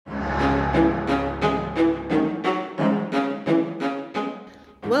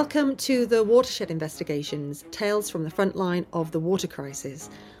Welcome to the Watershed Investigations, Tales from the Frontline of the Water Crisis.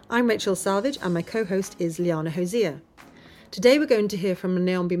 I'm Rachel Salvage and my co-host is Liana Hosea. Today we're going to hear from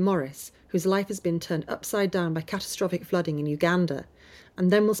Naombi Morris, whose life has been turned upside down by catastrophic flooding in Uganda. And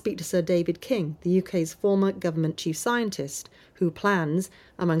then we'll speak to Sir David King, the UK's former government chief scientist, who plans,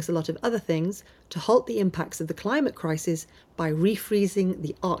 amongst a lot of other things, to halt the impacts of the climate crisis by refreezing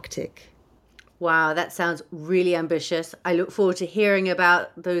the Arctic. Wow, that sounds really ambitious. I look forward to hearing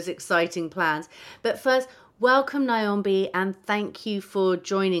about those exciting plans. But first, welcome Naombi and thank you for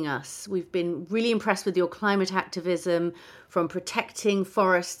joining us. We've been really impressed with your climate activism, from protecting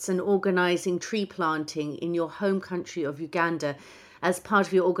forests and organising tree planting in your home country of Uganda as part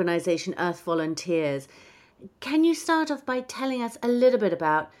of your organisation Earth Volunteers. Can you start off by telling us a little bit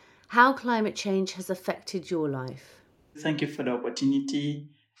about how climate change has affected your life? Thank you for the opportunity.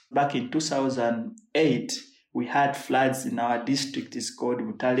 Back in 2008, we had floods in our district. It's called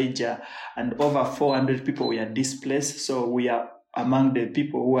Butaleja, and over 400 people were displaced. So we are among the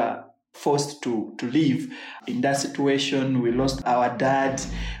people who are forced to leave. In that situation, we lost our dad.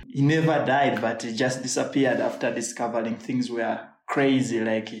 He never died, but he just disappeared after discovering things were crazy.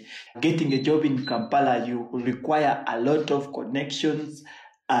 Like getting a job in Kampala, you will require a lot of connections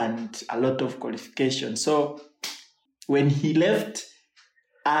and a lot of qualifications. So when he left,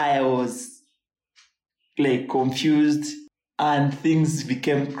 I was confused and things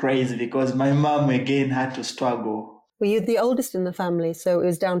became crazy because my mom again had to struggle. Were you the oldest in the family, so it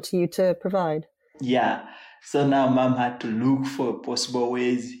was down to you to provide? Yeah. So now mom had to look for possible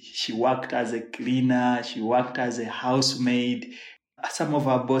ways. She worked as a cleaner. She worked as a housemaid. Some of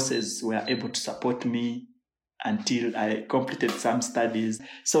our bosses were able to support me until I completed some studies.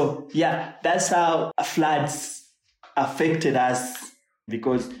 So yeah, that's how floods affected us.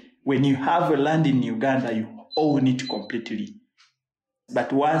 Because when you have a land in Uganda, you own it completely.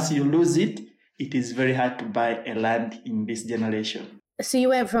 But once you lose it, it is very hard to buy a land in this generation. So you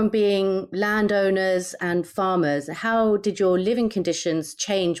went from being landowners and farmers. How did your living conditions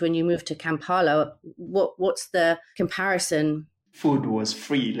change when you moved to Kampala? What's the comparison? Food was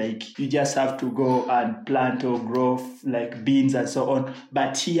free. Like you just have to go and plant or grow like beans and so on.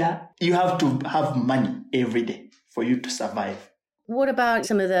 But here, you have to have money every day for you to survive. What about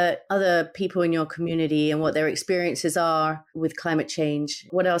some of the other people in your community and what their experiences are with climate change?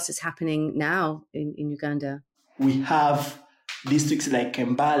 What else is happening now in Uganda? We have districts like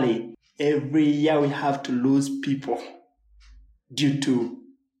Kembale. Every year we have to lose people due to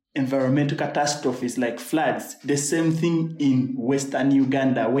environmental catastrophes like floods. The same thing in Western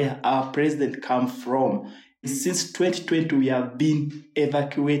Uganda, where our president comes from. Since 2020, we have been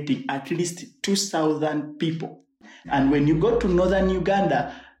evacuating at least 2,000 people. And when you go to northern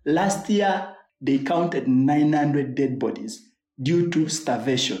Uganda, last year they counted 900 dead bodies due to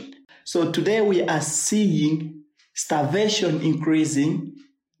starvation. So today we are seeing starvation increasing,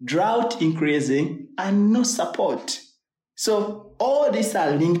 drought increasing, and no support. So all these are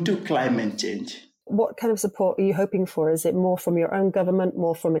linked to climate change. What kind of support are you hoping for? Is it more from your own government,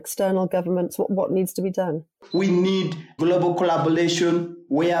 more from external governments? What needs to be done? We need global collaboration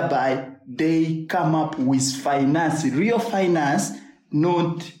whereby they come up with finance, real finance,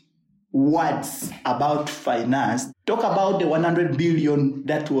 not words about finance. Talk about the 100 billion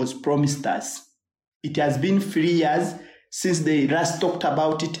that was promised us. It has been 3 years since they last talked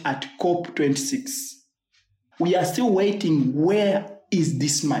about it at COP26. We are still waiting. Where is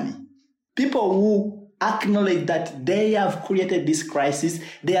this money? People who acknowledge that they have created this crisis,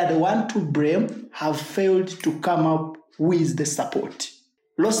 they are the one to blame, have failed to come up with the support.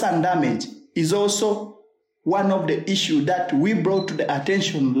 Loss and damage is also one of the issues that we brought to the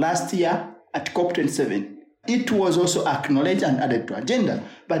attention last year at COP27. It was also acknowledged and added to agenda,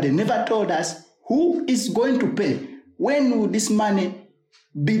 but they never told us who is going to pay. When will this money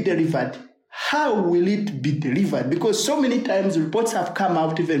be delivered? How will it be delivered? Because so many times reports have come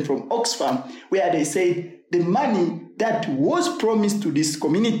out even from Oxfam where they say the money that was promised to these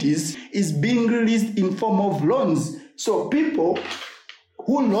communities is being released in form of loans. So people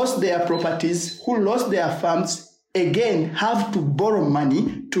who lost their properties, who lost their farms, again have to borrow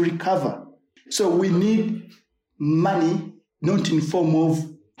money to recover. So we need money not in form of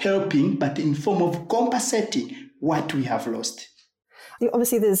helping, but in form of compensating what we have lost.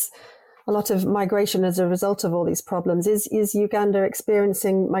 Obviously, there's a lot of migration as a result of all these problems. Is Uganda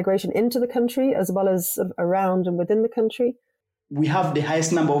experiencing migration into the country as well as around and within the country? We have the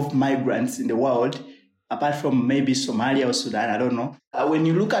highest number of migrants in the world, apart from maybe Somalia or Sudan, I don't know. When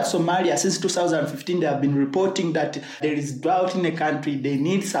you look at Somalia, since 2015, they have been reporting that there is drought in the country, they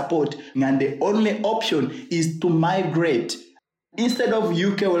need support, and the only option is to migrate. Instead of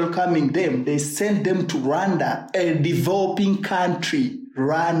UK welcoming them, they sent them to Rwanda, a developing country.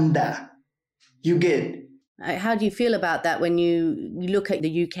 Rwanda. You get? How do you feel about that when you look at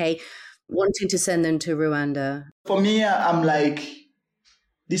the UK wanting to send them to Rwanda? For me, I'm like,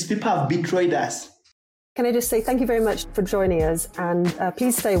 these people have betrayed us. Can I just say thank you very much for joining us, and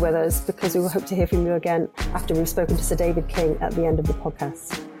please stay with us because we will hope to hear from you again after we've spoken to Sir David King at the end of the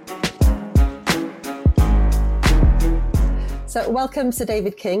podcast. So welcome, Sir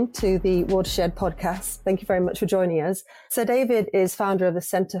David King, to the Watershed podcast. Thank you very much for joining us. Sir David is founder of the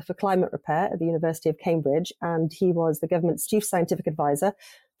Centre for Climate Repair at the University of Cambridge, and he was the government's chief scientific advisor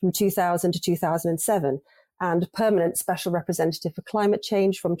from 2000 to 2007 and permanent special representative for climate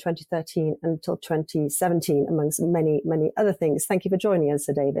change from 2013 until 2017, amongst many, many other things. Thank you for joining us,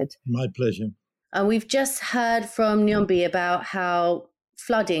 Sir David. My pleasure. We've just heard from Nyombi about how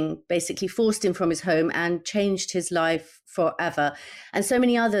flooding basically forced him from his home and changed his life forever. And so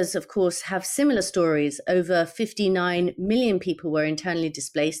many others, of course, have similar stories. Over 59 million people were internally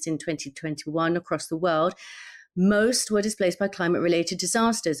displaced in 2021 across the world. Most were displaced by climate-related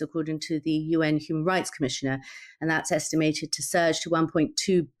disasters, according to the UN Human Rights Commissioner, and that's estimated to surge to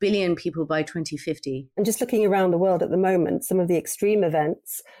 1.2 billion people by 2050. And just looking around the world at the moment, some of the extreme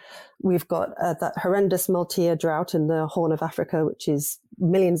events, we've got that horrendous multi-year drought in the Horn of Africa, which is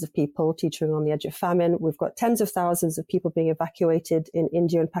millions of people teetering on the edge of famine. We've got tens of thousands of people being evacuated in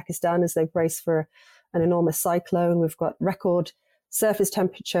India and Pakistan as they brace for an enormous cyclone. We've got record surface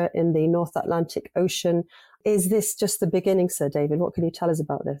temperature in the North Atlantic Ocean. Is this just the beginning, Sir David? What can you tell us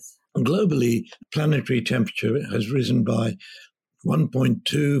about this? Globally, planetary temperature has risen by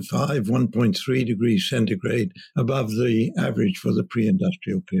 1.25, 1.3 degrees centigrade above the average for the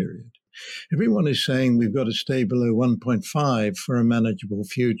pre-industrial period. Everyone is saying we've got to stay below 1.5 for a manageable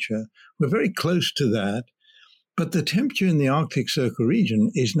future. We're very close to that. But the temperature in the Arctic Circle region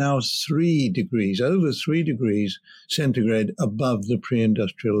is now 3 degrees, over 3 degrees centigrade above the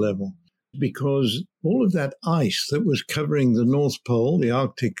pre-industrial level, because all of that ice that was covering the North Pole, the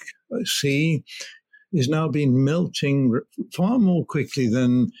Arctic Sea, is now being melting far more quickly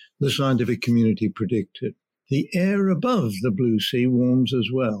than the scientific community predicted. The air above the Blue Sea warms as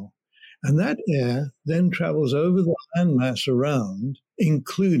well. And that air then travels over the landmass around,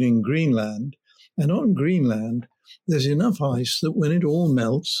 including Greenland. And on Greenland, there's enough ice that when it all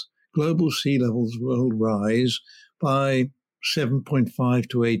melts, global sea levels will rise by 7.5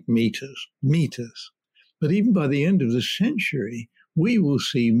 to 8 meters. But even by the end of the century, we will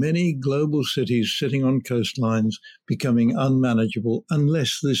see many global cities sitting on coastlines becoming unmanageable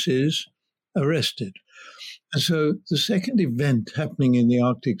unless this is arrested. And so the second event happening in the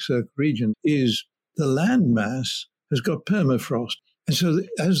Arctic Circle region is the landmass has got permafrost. And so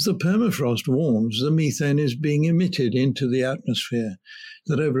as the permafrost warms, the methane is being emitted into the atmosphere,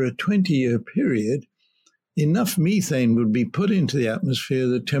 that over a 20-year period, enough methane would be put into the atmosphere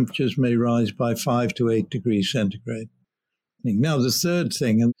that temperatures may rise by 5 to 8 degrees centigrade. Now, the third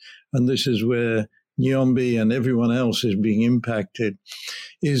thing, and this is where Nyombi and everyone else is being impacted,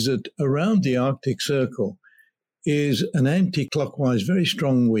 is that around the Arctic Circle is an anti-clockwise, very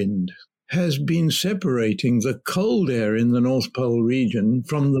strong wind, has been separating the cold air in the North Pole region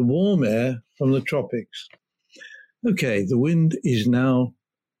from the warm air from the tropics. Okay, the wind is now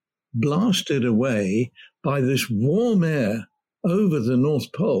blasted away by this warm air over the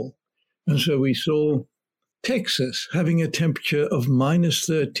North Pole. And so we saw Texas having a temperature of minus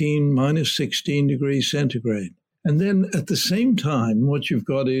 13, minus 16 degrees centigrade. And then at the same time, what you've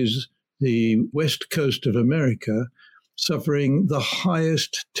got is the west coast of America suffering the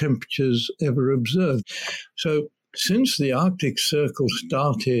highest temperatures ever observed. So since the Arctic Circle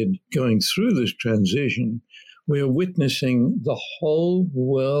started going through this transition, we are witnessing the whole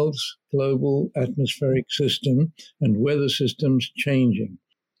world's global atmospheric system and weather systems changing.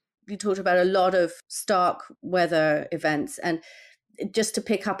 You talked about a lot of stark weather events, and just to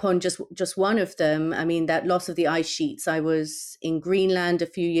pick up on just one of them, I mean, that loss of the ice sheets. I was in Greenland a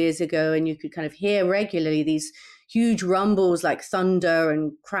few years ago, and you could kind of hear regularly these huge rumbles like thunder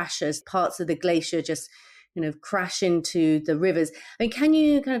and crashes, parts of the glacier just, crash into the rivers. I mean, can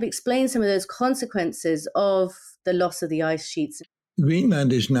you kind of explain some of those consequences of the loss of the ice sheets?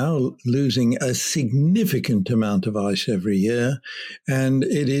 Greenland is now losing a significant amount of ice every year, and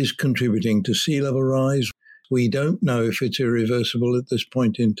it is contributing to sea level rise. We don't know if it's irreversible at this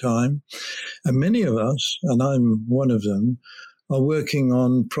point in time. And many of us, and I'm one of them, are working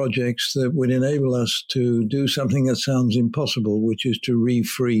on projects that would enable us to do something that sounds impossible, which is to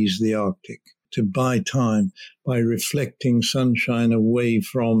refreeze the Arctic, to buy time by reflecting sunshine away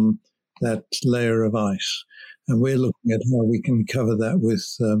from that layer of ice. And we're looking at how we can cover that with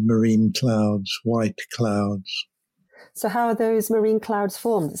marine clouds, white clouds. So how are those marine clouds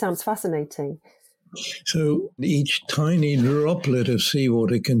formed? It sounds fascinating. So each tiny droplet of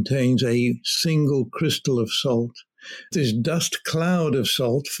seawater contains a single crystal of salt. This dust cloud of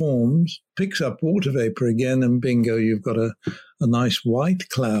salt forms, picks up water vapor again, and bingo, you've got a nice white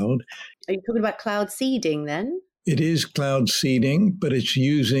cloud. Are you talking about cloud seeding then? It is cloud seeding, but it's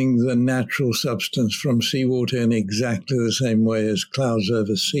using the natural substance from seawater in exactly the same way as clouds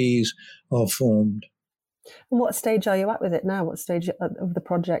over seas are formed. And what stage are you at with it now? What stage of the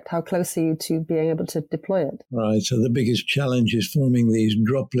project? How close are you to being able to deploy it? Right, so the biggest challenge is forming these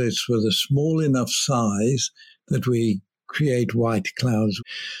droplets with a small enough size that we create white clouds.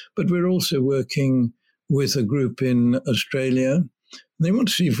 But we're also working with a group in Australia. They want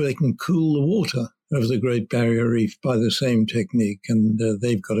to see if they can cool the water of the Great Barrier Reef by the same technique. And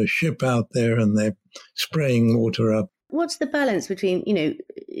they've got a ship out there and they're spraying water up. What's the balance between,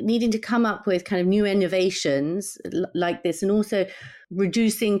 needing to come up with kind of new innovations like this and also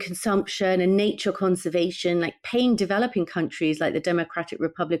reducing consumption and nature conservation, like paying developing countries like the Democratic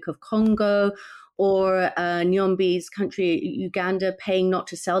Republic of Congo or Nyombi's country, Uganda, paying not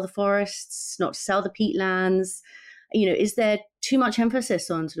to sell the forests, not to sell the peatlands? Is there too much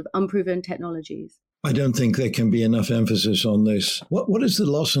emphasis on sort of unproven technologies? I don't think there can be enough emphasis on this. What is the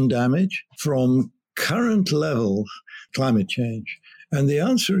loss and damage from current levels, climate change? And the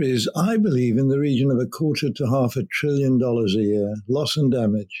answer is, I believe, in the region of $250 to $500 billion a year, loss and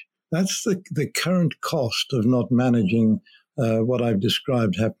damage. That's the current cost of not managing what I've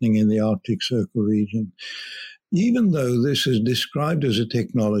described happening in the Arctic Circle region. Even though this is described as a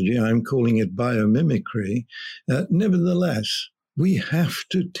technology, I'm calling it biomimicry, nevertheless, we have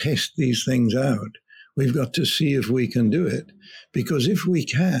to test these things out. We've got to see if we can do it, because if we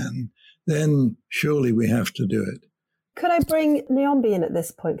can, then surely we have to do it. Could I bring Nyombi in at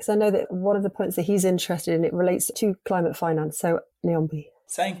this point? Because I know that one of the points that he's interested in, it relates to climate finance. So, Nyombi.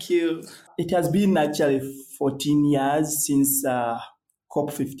 Thank you. It has been actually 14 years since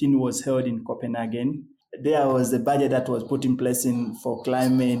COP15 was held in Copenhagen. There was a budget that was put in place for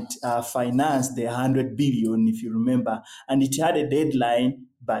climate finance, the 100 billion, if you remember, and it had a deadline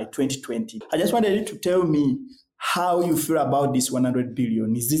by 2020. I just wanted you to tell me how you feel about this 100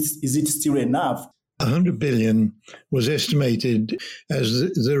 billion. Is it still enough? 100 billion was estimated as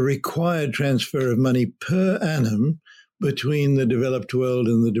the required transfer of money per annum between the developed world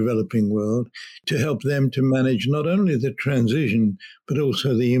and the developing world to help them to manage not only the transition, but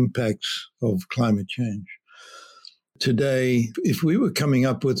also the impacts of climate change. Today, if we were coming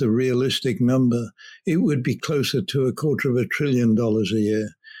up with a realistic number, it would be closer to $250 billion a year.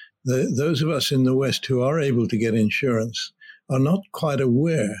 Those of us in the West who are able to get insurance are not quite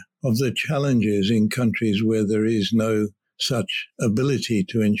aware of the challenges in countries where there is no such ability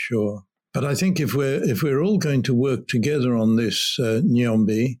to insure. But I think if we're all going to work together on this,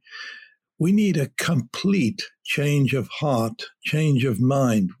 Nyombi, we need a complete change of heart, change of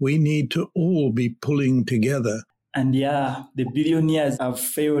mind. We need to all be pulling together. And the billionaires have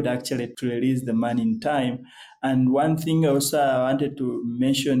failed actually to release the money in time. And one thing also I wanted to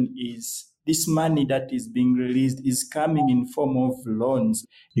mention is this money that is being released is coming in form of loans.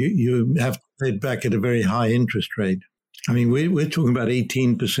 You have to pay it back at a very high interest rate. I mean, we're talking about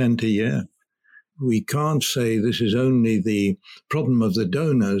 18% a year. We can't say this is only the problem of the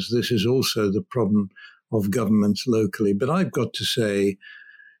donors. This is also the problem of governments locally. But I've got to say,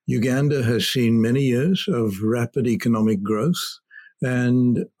 Uganda has seen many years of rapid economic growth.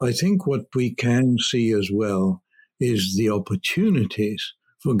 And I think what we can see as well is the opportunities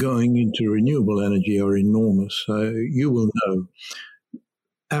for going into renewable energy are enormous. You will know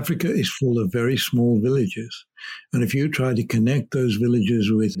Africa is full of very small villages. And if you try to connect those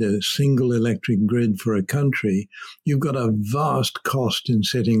villages with a single electric grid for a country, you've got a vast cost in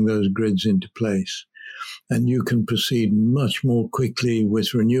setting those grids into place. And you can proceed much more quickly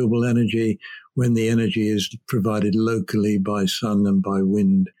with renewable energy when the energy is provided locally by sun and by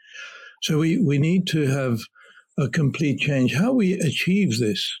wind. So we need to have a complete change. How we achieve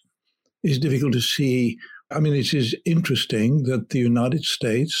this is difficult to see. I mean, it is interesting that the United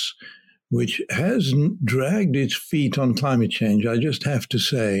States, which has dragged its feet on climate change, I just have to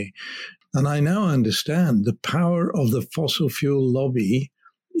say, and I now understand the power of the fossil fuel lobby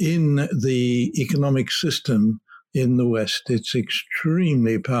in the economic system in the West. It's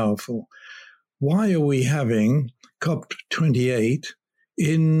extremely powerful. Why are we having COP28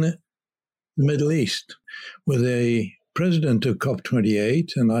 in the Middle East with a president of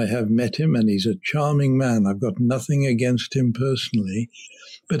COP28, and I have met him, and he's a charming man. I've got nothing against him personally,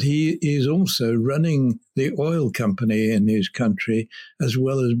 but he is also running the oil company in his country as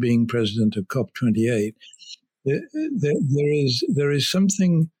well as being president of COP28. There is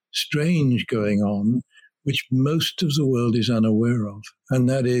something strange going on which most of the world is unaware of, and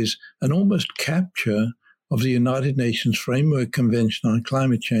that is an almost capture of the United Nations Framework Convention on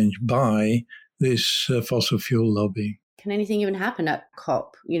Climate Change by this fossil fuel lobby. Can anything even happen at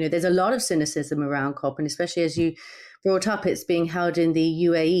COP? There's a lot of cynicism around COP, and especially as you brought up, it's being held in the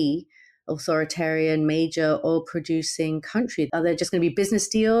UAE, authoritarian, major oil-producing country. Are there just going to be business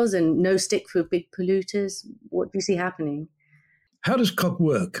deals and no stick for big polluters? What do you see happening? How does COP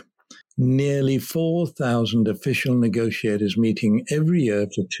work? Nearly 4,000 official negotiators meeting every year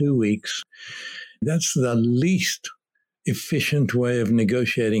for 2 weeks. That's the least efficient way of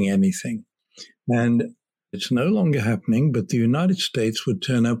negotiating anything. And it's no longer happening, but the United States would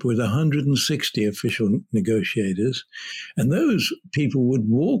turn up with 160 official negotiators, and those people would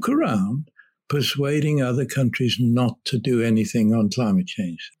walk around persuading other countries not to do anything on climate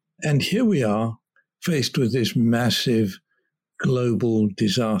change. And here we are, faced with this massive global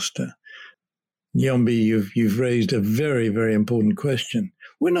disaster. Nyombi, you've raised a very, very important question.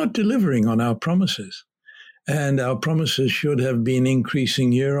 We're not delivering on our promises. And our promises should have been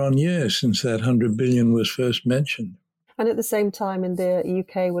increasing year on year since that 100 billion was first mentioned. And at the same time, in the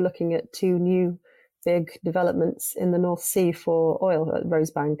UK, we're looking at 2 new big developments in the North Sea for oil at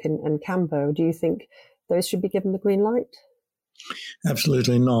Rosebank and Cambo. Do you think those should be given the green light?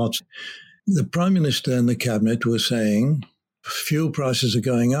 Absolutely not. The Prime Minister and the Cabinet were saying fuel prices are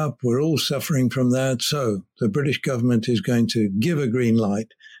going up. We're all suffering from that. So the British government is going to give a green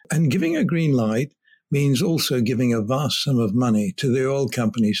light. And giving a green light means also giving a vast sum of money to the oil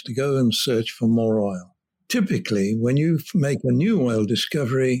companies to go and search for more oil. Typically, when you make a new oil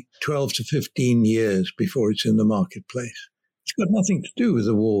discovery, 12 to 15 years before it's in the marketplace. It's got nothing to do with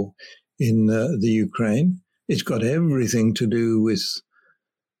the war in the Ukraine. It's got everything to do with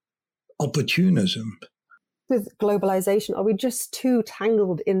opportunism. With globalization, are we just too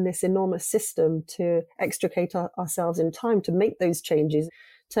tangled in this enormous system to extricate ourselves in time to make those changes?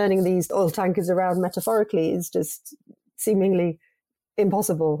 Turning these oil tankers around metaphorically is just seemingly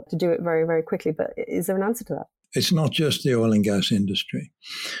impossible to do it very, very quickly. But is there an answer to that? It's not just the oil and gas industry.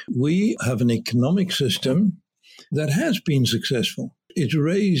 We have an economic system that has been successful. It's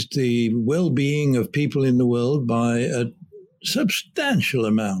raised the well-being of people in the world by a substantial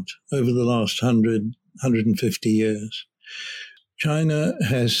amount over the last 150 years. China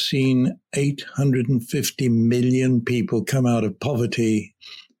has seen 850 million people come out of poverty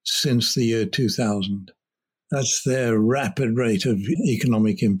since the year 2000. That's their rapid rate of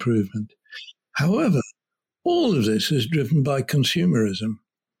economic improvement. However, all of this is driven by consumerism.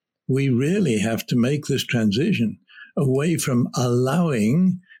 We really have to make this transition away from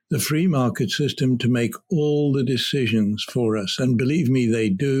allowing the free market system to make all the decisions for us. And believe me, they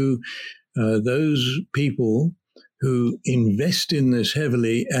do. Those people who invest in this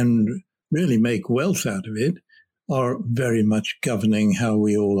heavily and really make wealth out of it are very much governing how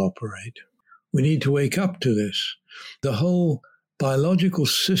we all operate. We need to wake up to this. The whole biological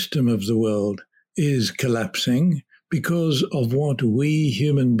system of the world is collapsing because of what we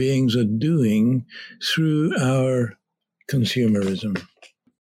human beings are doing through our consumerism.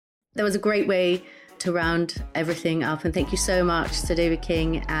 That was a great way to round everything up. And thank you so much to David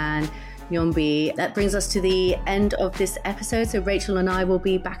King and Nyombi. That brings us to the end of this episode. So Rachel and I will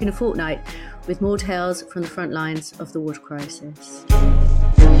be back in a fortnight with more tales from the front lines of the water crisis.